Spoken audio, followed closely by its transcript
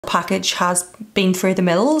package has been through the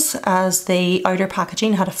mills as the outer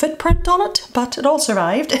packaging had a footprint on it, but it all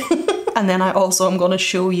survived. And then I also am going to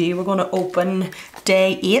show you, we're going to open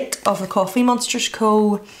day 8 of the Coffee Monsterz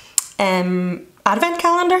Co advent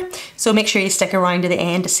calendar, so make sure you stick around to the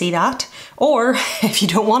end to see that. Or if you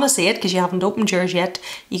don't want to see it because you haven't opened yours yet,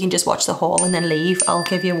 you can just watch the haul and then leave. I'll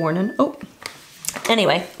give you a warning. Oh,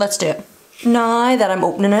 anyway, let's do it. Now that I'm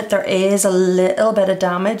opening it, there is a little bit of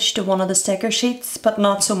damage to one of the sticker sheets, but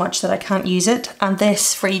not so much that I can't use it. And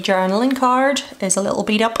this free journaling card is a little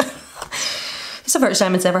beat up. It's the first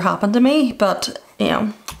time it's ever happened to me, but you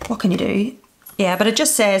know, what can you do? Yeah, but it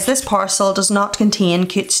just says this parcel does not contain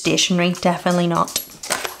cute stationery, definitely not.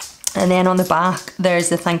 And then on the back, there's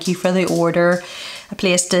the thank you for the order, a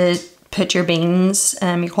place to put your beans,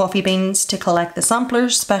 your coffee beans, to collect the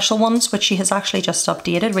samplers, special ones, which she has actually just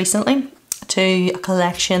updated recently to a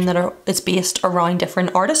collection that is based around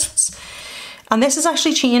different artists. And this has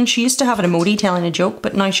actually changed. She used to have an emoji telling a joke,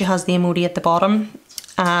 but now she has the emoji at the bottom.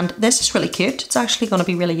 And this is really cute. It's actually going to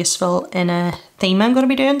be really useful in a theme I'm going to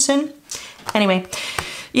be doing soon. Anyway,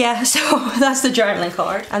 yeah, so that's the journaling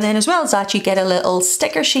card. And then as well as that, you get a little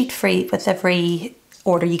sticker sheet free with every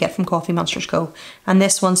order you get from Coffee Monsterz Co. And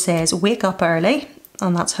this one says, wake up early,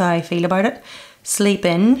 and that's how I feel about it. Sleep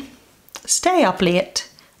in, stay up late,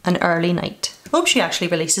 and early night. Hope she actually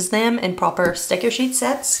releases them in proper sticker sheet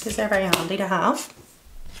sets because they're very handy to have.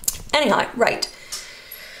 Anyhow, right.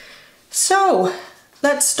 So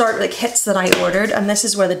let's start with the kits that I ordered, and this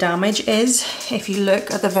is where the damage is. If you look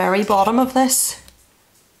at the very bottom of this,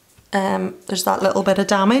 there's that little bit of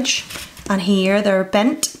damage, and here they're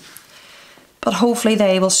bent, but hopefully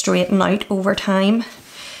they will straighten out over time.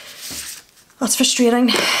 That's frustrating.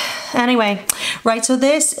 Anyway, right, so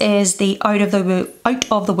this is the Out of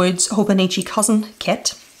the Woods Hobonichi Cousin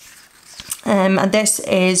kit. And this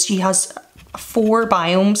is, she has 4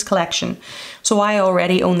 biomes collection. So I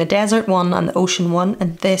already own the desert one and the ocean one,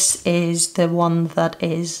 and this is the one that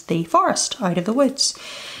is the forest, Out of the Woods.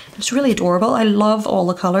 It's really adorable. I love all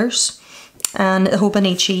the colours. And the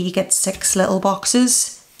Hobonichi, you get 6 little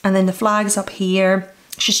boxes, and then the flags up here.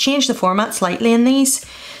 She's changed the format slightly in these,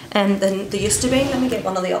 and then they used to be. Let me get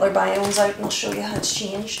one of the other biomes out and I'll show you how it's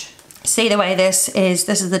changed. See the way this is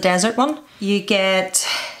the desert one. You get,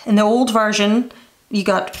 in the old version, you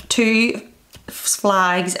got 2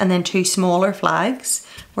 flags and then 2 smaller flags,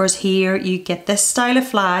 whereas here you get this style of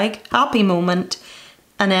flag, happy moment,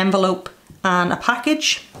 an envelope and a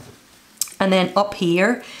package. And then up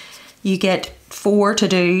here you get 4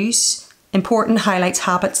 to-dos, important highlights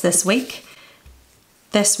habits this week.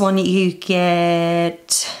 This one you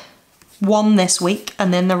get 1 this week,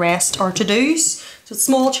 and then the rest are to-dos, so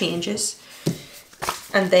small changes.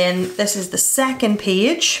 And then this is the second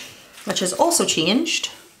page, which has also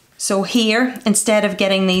changed. So here, instead of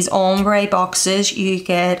getting these ombre boxes, you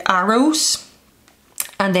get arrows.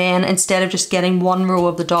 And then instead of just getting 1 row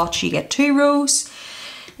of the dots, you get 2 rows.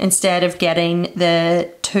 Instead of getting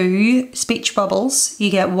the 2 speech bubbles, you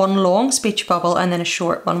get 1 long speech bubble and then a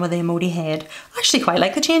short one with the emoji head. I actually quite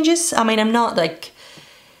like the changes. I mean, I'm not like,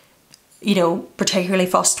 you know, particularly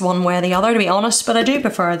fussed one way or the other, to be honest, but I do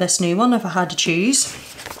prefer this new one if I had to choose.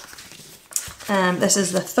 This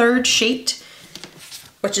is the 3rd sheet,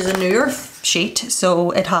 which is a newer sheet, so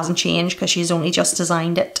it hasn't changed because she's only just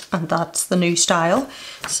designed it, and that's the new style.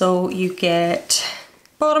 So you get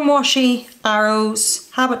bottom washi,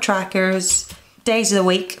 arrows, habit trackers, days of the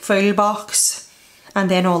week, full box,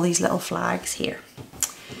 and then all these little flags here.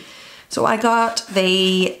 So I got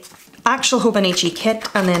the actual Hobonichi kit,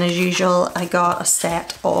 and then as usual I got a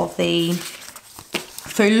set of the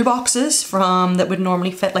full boxes from that would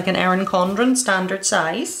normally fit like an Erin Condren standard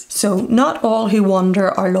size. So not all who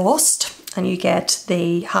wander are lost, and you get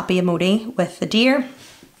the happy emoji with the deer.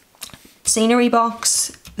 Scenery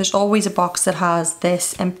box. There's always a box that has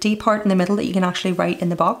this empty part in the middle that you can actually write in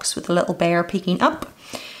the box with a little bear peeking up.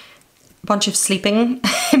 A bunch of sleeping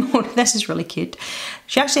emoji. This is really cute.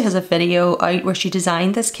 She actually has a video out where she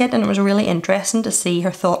designed this kit, and it was really interesting to see her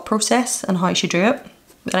thought process and how she drew it.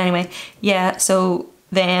 But anyway, yeah, so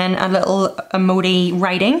then a little emoji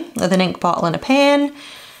writing with an ink bottle and a pen,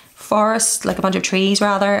 forest, like a bunch of trees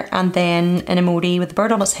rather, and then an emoji with a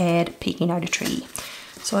bird on its head peeking out a tree.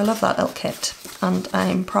 So I love that little kit, and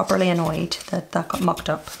I'm properly annoyed that that got mucked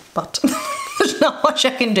up, but there's not much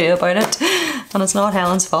I can do about it, and it's not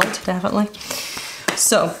Helen's fault, definitely.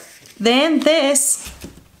 So then this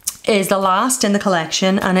is the last in the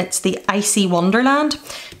collection, and it's the Icy Wonderland.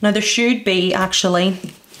 Now there should be actually,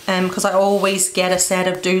 because I always get a set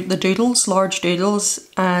of the doodles, large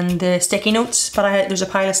doodles, and the sticky notes, but there's a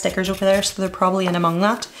pile of stickers over there, so they're probably in among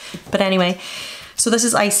that. But anyway, So this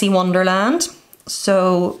is Icy Wonderland.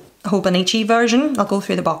 So Hobonichi version. I'll go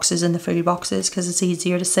through the boxes and the full boxes because it's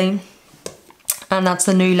easier to see. And that's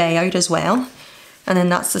the new layout as well. And then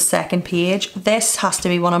that's the second page. This has to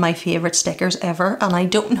be one of my favourite stickers ever, and I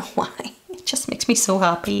don't know why. It just makes me so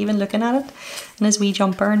happy even looking at it. And his wee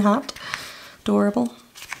jumper and hat. Adorable.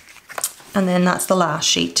 And then that's the last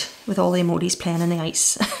sheet with all the emojis playing in the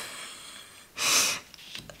ice.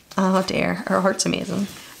 Oh dear, her heart's amazing.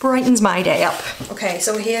 Brightens my day up. Okay,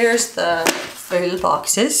 so here's the full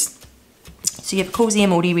boxes. So you have cozy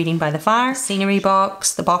emoji reading by the fire, scenery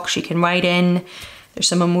box, the box you can write in. There's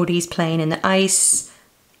some emojis playing in the ice.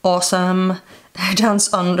 Awesome.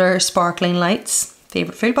 Dance under sparkling lights.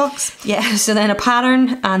 Favorite food box. Yeah, so then a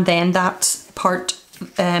pattern, and then that part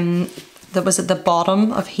that was at the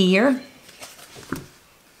bottom of here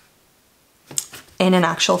in an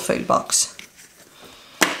actual food box.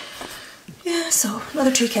 Yeah, so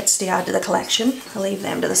another 2 kits to add to the collection. I'll leave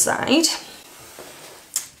them to the side.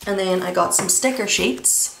 And then I got some sticker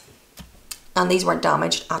sheets, and these weren't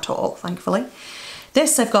damaged at all, thankfully.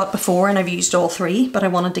 This I've got before and I've used all 3, but I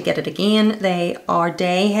wanted to get it again. They are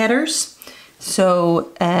day headers.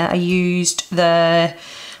 So I used the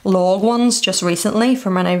log ones just recently for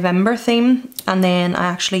my November theme, and then I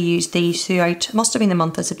actually used these throughout, it must have been the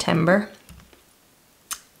month of September.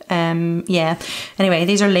 Yeah, anyway,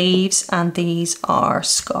 these are leaves and these are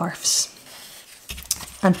scarves.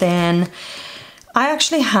 And then I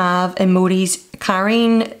actually have emojis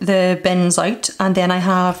carrying the bins out, and then I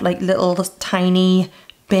have like little tiny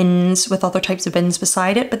bins with other types of bins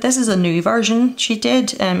beside it, but this is a new version she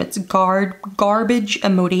did. It's garbage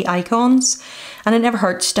emoji icons, and it never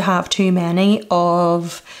hurts to have too many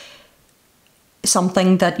of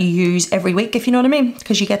something that you use every week, if you know what I mean,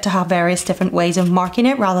 because you get to have various different ways of marking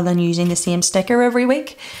it rather than using the same sticker every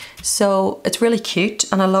week. So it's really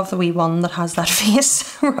cute, and I love the wee one that has that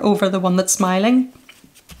face over the one that's smiling.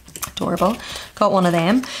 Adorable. Got one of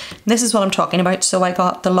them. This is what I'm talking about. So I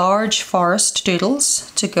got the large forest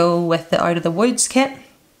doodles to go with the Out of the Woods kit,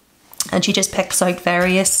 and she just picks out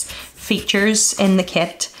various features in the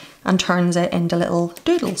kit and turns it into little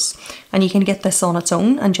doodles. And you can get this on its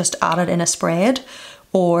own and just add it in a spread,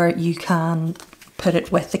 or you can put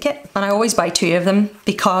it with the kit. And I always buy 2 of them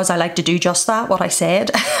because I like to do just that, what I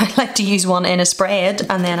said. I like to use one in a spread,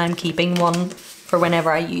 and then I'm keeping one for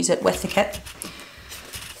whenever I use it with the kit.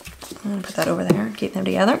 I'm gonna put that over there and keep them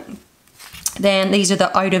together. Then these are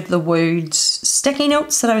the Out of the Woods sticky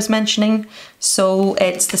notes that I was mentioning. So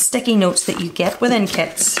it's the sticky notes that you get within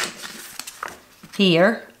kits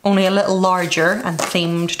here, only a little larger and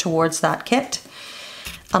themed towards that kit.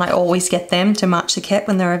 And I always get them to match the kit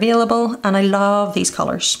when they're available, and I love these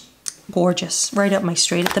colours. Gorgeous, right up my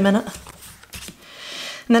street at the minute.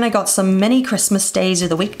 And then I got some mini Christmas Days of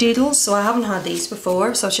the Week doodles, so I haven't had these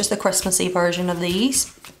before, so it's just the Christmassy version of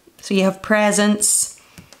these. So you have presents.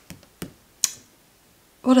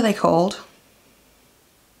 What are they called?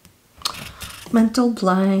 Mental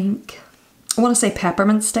blank. I want to say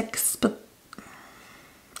peppermint sticks, but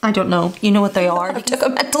I don't know. You know what they are. I took a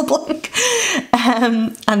mental blank.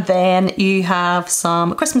 And then you have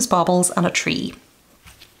some Christmas baubles and a tree.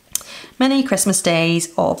 Many Christmas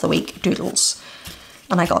Days of the Week doodles.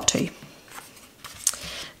 And I got 2.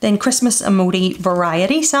 Then Christmas emoji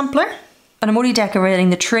variety sampler. An emoji decorating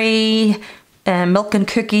the tree, milk and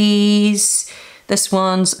cookies. This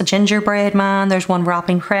one's a gingerbread man. There's one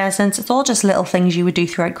wrapping presents. It's all just little things you would do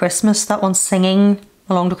throughout Christmas. That one's singing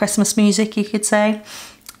along to Christmas music, you could say.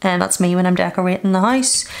 And that's me when I'm decorating the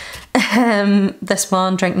house. This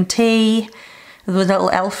one, drinking tea. With a little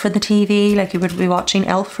elf in the TV, like you would be watching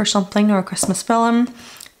Elf or something, or a Christmas film.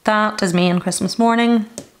 That is me on Christmas morning.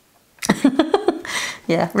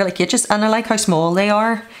 Yeah, really cute. And I like how small they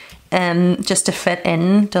are. Just to fit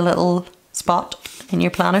in the little spot in your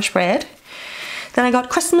planner spread. Then I got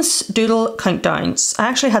Christmas doodle countdowns. I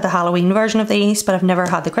actually had the Halloween version of these, but I've never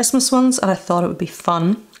had the Christmas ones, and I thought it would be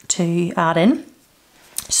fun to add in.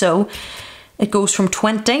 So it goes from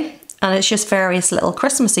 20, and it's just various little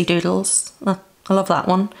Christmassy doodles. I love that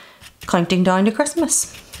one. Counting down to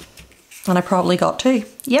Christmas. And I probably got 2.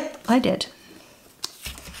 Yep, I did.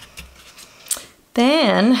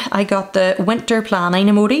 Then I got the winter planning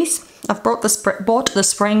emojis. I've bought the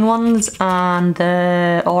spring ones and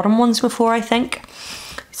the autumn ones before, I think.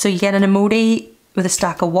 So you get an emoji with a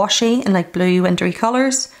stack of washi in like blue wintry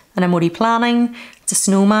colours, an emoji planning, it's a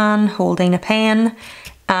snowman holding a pen,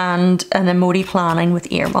 and an emoji planning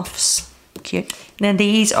with earmuffs. Cute. And then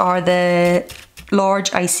these are the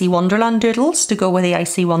large Icy Wonderland doodles to go with the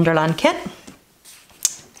Icy Wonderland kit.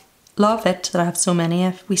 Love it that I have so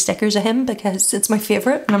many wee stickers of him because it's my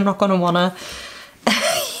favourite, and I'm not going to want to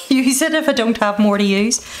use it if I don't have more to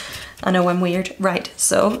use. I know I'm weird. Right,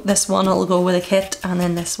 so this one will go with a kit, and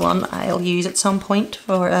then this one I'll use at some point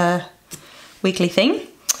for a weekly theme.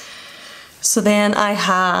 So then I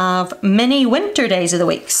have mini winter days of the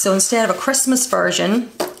week. So instead of a Christmas version,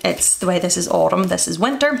 it's the way this is autumn, this is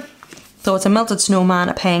winter. So it's a melted snowman,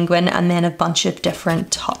 a penguin, and then a bunch of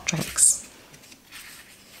different hot drinks.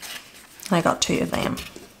 I got 2 of them.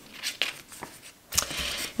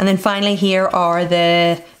 And then finally here are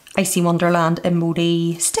the Icy Wonderland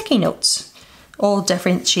emoji sticky notes. All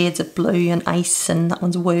different shades of blue and ice, and that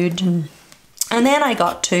one's wood. And then I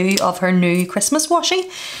got 2 of her new Christmas washi.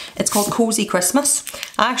 It's called Cozy Christmas.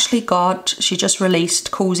 I actually she just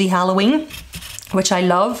released Cozy Halloween, which I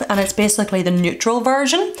love, and it's basically the neutral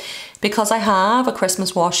version, because I have a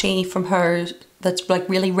Christmas washi from her that's like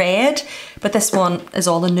really red, but this one is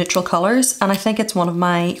all the neutral colours, and I think it's one of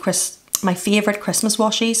my favourite Christmas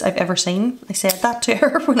washis I've ever seen. I said that to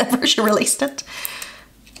her whenever she released it,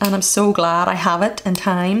 and I'm so glad I have it in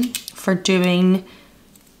time for doing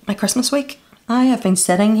my Christmas week. I have been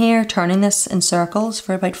sitting here turning this in circles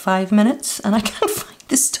for about 5 minutes, and I can't find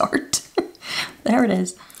the start. There it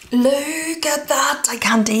is. Look at that, I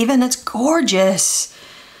can't even, it's gorgeous.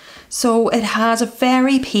 So it has a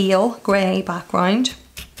very pale grey background,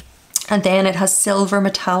 and then it has silver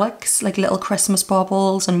metallics, like little Christmas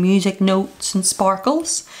baubles and music notes and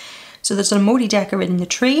sparkles. So there's an emoji decorating the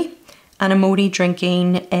tree, an emoji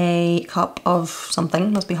drinking a cup of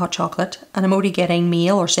something, must be hot chocolate, an emoji getting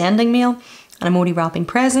mail or sending mail, an emoji wrapping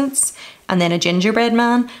presents, and then a gingerbread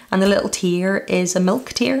man, and the little tear is a milk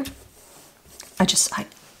tear.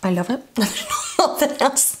 I love it. There's nothing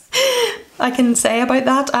else I can say about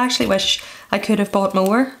that. I actually wish I could have bought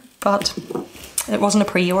more, but it wasn't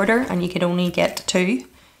a pre-order and you could only get 2.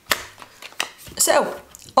 So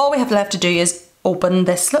all we have left to do is open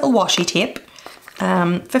this little washi tape,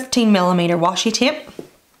 15mm washi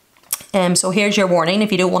tape. So here's your warning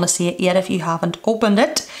if you don't want to see it yet, if you haven't opened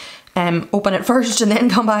it. Open it first and then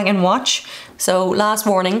come back and watch. So last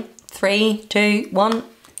warning, 3, 2, 1.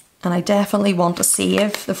 And I definitely want to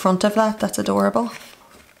save the front of that, that's adorable.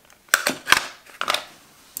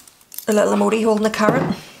 A little emoji holding a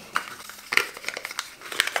carrot.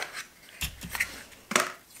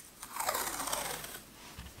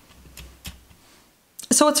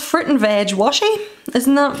 So it's fruit and veg washi,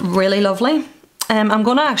 isn't that really lovely? I'm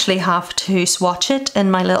gonna actually have to swatch it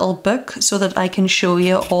in my little book so that I can show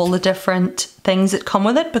you all the different things that come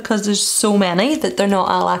with it, because there's so many that they're not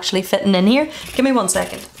all actually fitting in here. Give me 1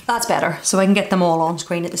 second. That's better, so I can get them all on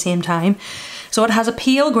screen at the same time. So it has a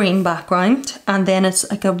pale green background, and then it's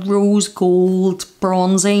like a rose gold,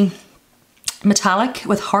 bronzy, metallic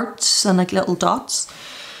with hearts and like little dots.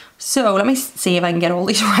 So let me see if I can get all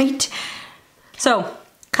these right. So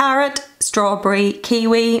carrot, strawberry,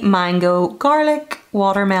 kiwi, mango, garlic,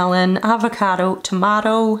 watermelon, avocado,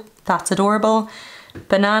 tomato, that's adorable,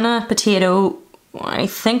 banana, potato, I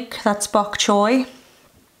think that's bok choy,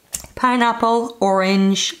 pineapple,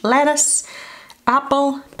 orange, lettuce,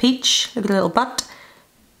 apple, peach, look at the little butt,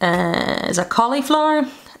 is a cauliflower,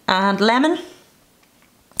 and lemon.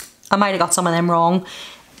 I might have got some of them wrong.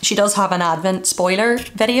 She does have an Advent spoiler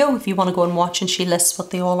video if you want to go and watch, and she lists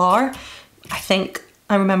what they all are. I think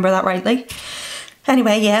I remember that rightly.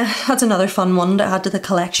 Anyway, yeah, that's another fun one to add to the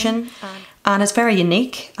collection. And it's very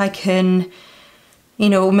unique. I can, you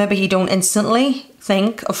know, maybe you don't instantly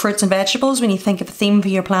think of fruits and vegetables when you think of a theme for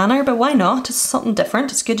your planner, but why not? It's something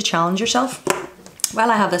different. It's good to challenge yourself.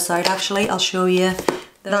 Well, I have this out actually. I'll show you.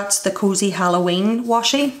 That's the Cozy Halloween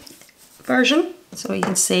washi version. So you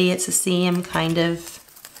can see it's the same kind of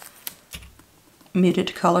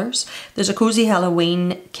muted colours. There's a Cozy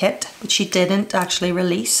Halloween kit, but she didn't actually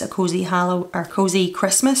release a Cozy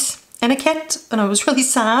Christmas in a kit, and I was really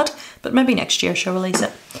sad, but maybe next year she'll release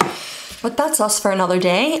it. But that's us for another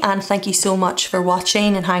day, and thank you so much for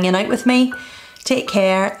watching and hanging out with me. Take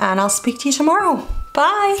care, and I'll speak to you tomorrow.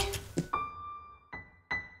 Bye!